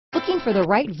Looking for the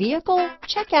right vehicle?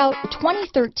 Check out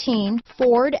 2013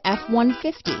 Ford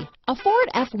F-150. A Ford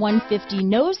F-150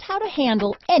 knows how to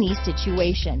handle any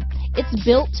situation. It's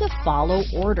built to follow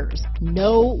orders,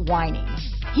 no whining.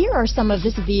 Here are some of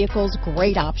this vehicle's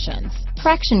great options: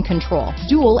 traction control,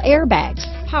 dual airbags,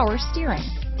 power steering,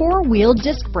 four-wheel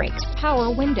disc brakes, power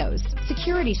windows,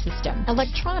 security system,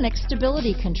 electronic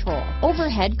stability control,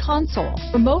 overhead console,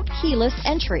 remote keyless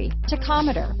entry,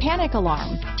 tachometer, panic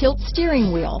alarm, tilt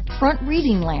steering wheel, front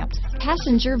reading lamps,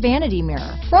 passenger vanity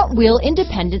mirror, front wheel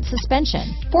independent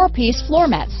suspension, four-piece floor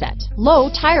mat set, low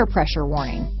tire pressure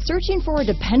warning. Searching for a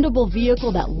dependable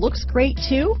vehicle that looks great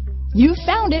too? You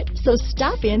found it, so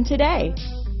stop in today.